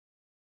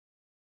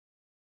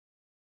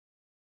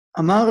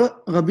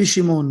Amar Rabbi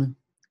Shimon.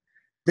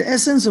 The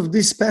essence of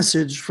this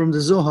passage from the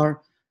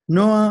Zohar,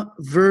 Noah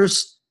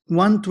verse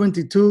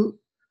 122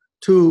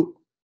 to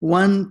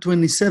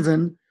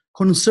 127,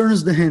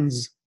 concerns the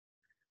hands.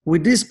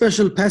 With this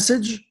special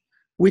passage,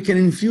 we can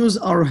infuse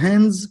our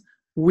hands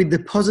with the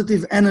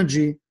positive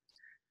energy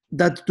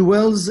that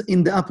dwells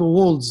in the upper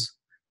worlds,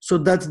 so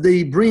that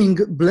they bring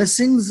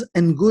blessings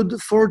and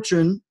good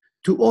fortune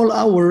to all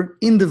our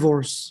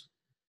endeavors.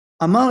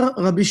 Amar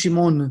Rabbi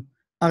Shimon,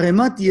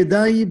 ערמת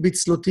ידי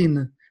בצלותין,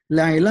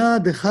 לעילה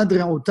דחד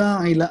רעותה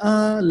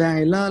עילאה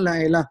לעילה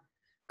לעילה,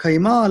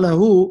 קיימה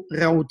עלהו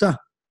רעותה,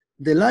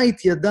 דלה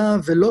התיידה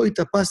ולא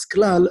התאפס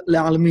כלל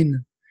לעלמין.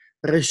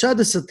 רשע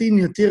דסתים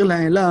יתיר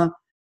לעילה,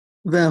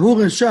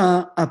 והוא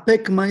רשע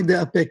אפק מי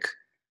דאפק,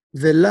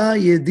 ולה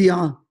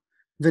ידיעה,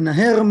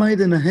 ונהר מי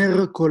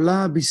דנהר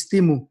קולה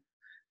בסתימו,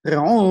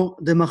 רעו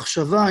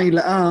דמחשבה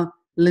עילאה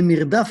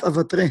למרדף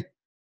אבטרה,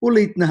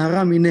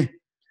 ולהתנהרה מיני.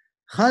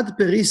 חד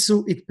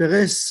פריסו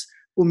התפרס,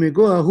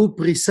 ומגוה הוא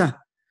פריסה,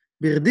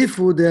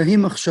 ברדיפו דהי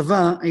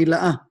מחשבה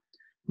עילאה,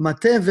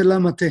 מטה ולה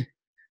מטה,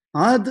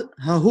 עד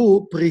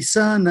ההוא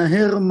פריסה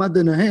נהר מה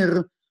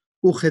דנהר,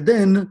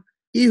 וכדן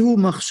איהו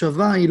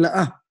מחשבה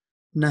עילאה,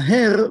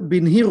 נהר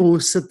בנהירו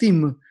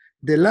סתים,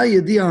 דלה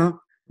ידיעה,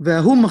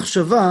 וההוא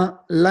מחשבה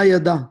לה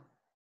ידע.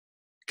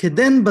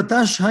 כדן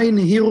בטש היי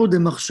נהירו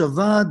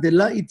דמחשבה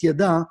דלה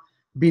התיידע,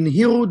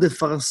 בנהירו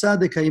דפרסה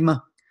דקיימה,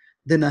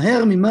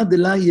 דנהר ממה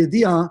דלה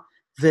ידיעה,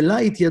 ולה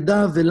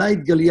התיידע ולה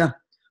התגליה,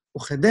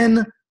 וכדן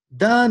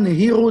דא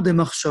נהירו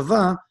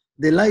דמחשבה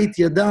דלה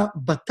התיידע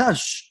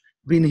בטש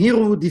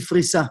בנהירו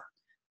דפריסה,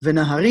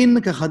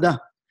 ונהרין כחדה,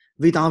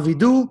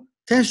 והתעבידו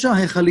 9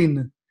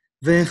 החלין,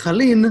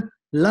 והחלין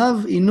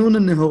לאו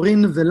אינון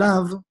נהורין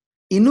ולאו,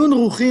 אינון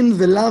רוחין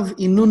ולאו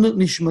אינון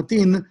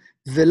נשמתין,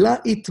 ולה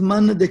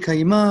יתמן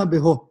דקיימה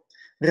בהו,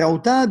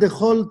 רעותה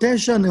דכל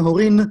 9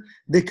 נהורין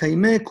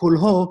דקיימה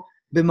כולהו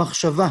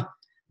במחשבה,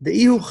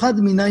 דאיהו חד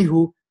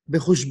מיניהו,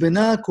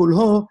 בחושבנה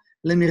כולהו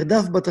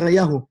למרדף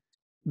בתריהו,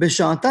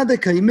 בשעתה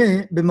דקיימה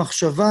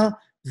במחשבה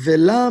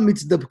ולה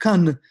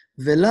מצדבקן,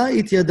 ולה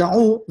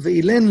התיידעו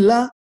ואילן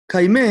לה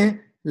קיימה,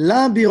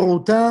 לה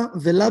ברעותה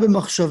ולה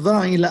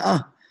במחשבה עילאה,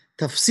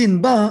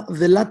 תפסין בה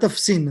ולה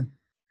תפסין.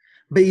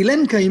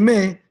 באילן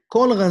קיימה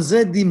כל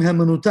רזה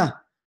דמהמנותה,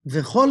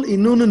 וכל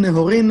אינון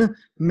נהורין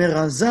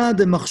מרזה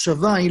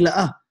דמחשבה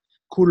עילאה,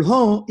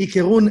 כולהו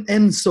עיקרון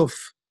אין סוף.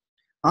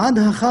 עד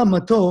הכה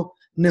מתו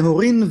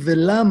נהורין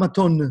ולה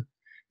מתון,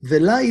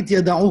 ולה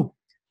התיידעו,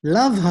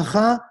 לאו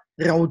הכה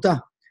רעותה,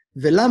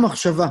 ולה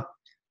מחשבה,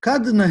 כד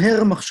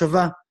נהר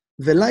מחשבה,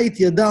 ולה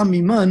התיידע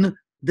מימן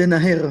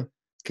דנהר,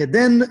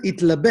 כדן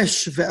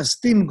התלבש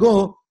ואסתים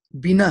גו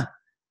בינה,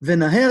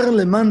 ונהר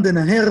למן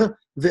דנהר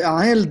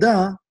ואעל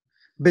דה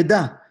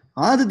בדה,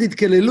 עד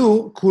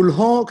דתכללו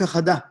כולהו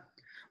כחדה,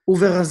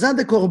 וברזה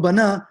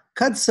דקורבנה,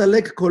 כד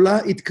סלק קולה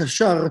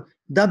התקשר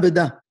דה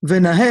בדה,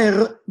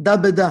 ונהר דה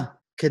בדה,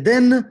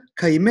 כדן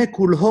קיימה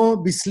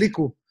כולהו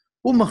בסליקו,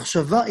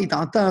 ומחשבה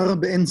התעתר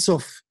באין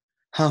סוף.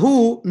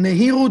 ההוא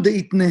נהירו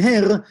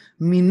דהתנהר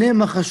מיני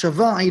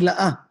מחשבה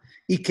עילאה,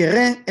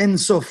 יקרא אין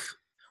סוף.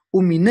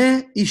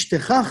 ומיני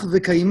ישתכח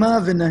וקיימה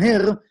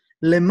ונהר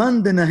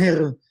למן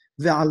דנהר,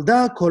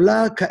 ועלדה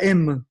קולה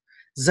כאם.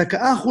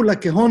 זכאחו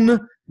לכהון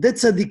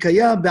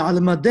דצדיקיה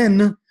בעלמה דן,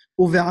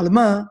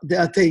 ובעלמה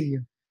דעתי.